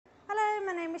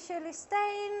name is Shirley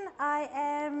Steyn. I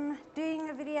am doing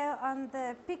a video on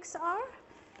the PixzAR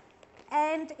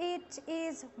and it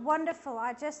is wonderful.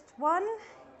 I just won,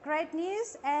 great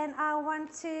news, and I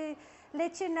want to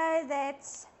let you know that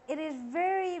it is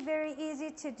very, very easy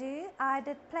to do. I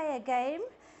did play a game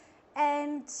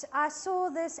and I saw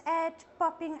this ad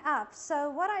popping up. So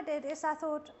what I did is I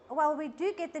thought, well, we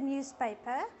do get the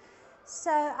newspaper.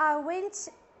 So I went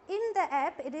in the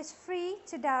app. It is free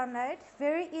to download,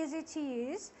 very easy to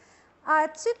use. I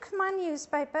took my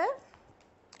newspaper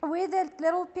where the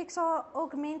little PixzAR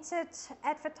augmented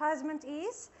advertisement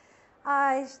is.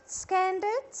 I scanned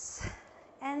it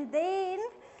and then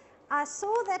I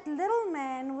saw that little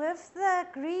man with the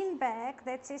green bag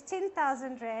that says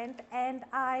 10,000 Rand, and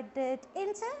I did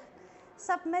enter,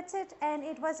 submitted, and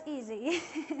it was easy.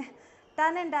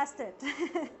 Done and dusted.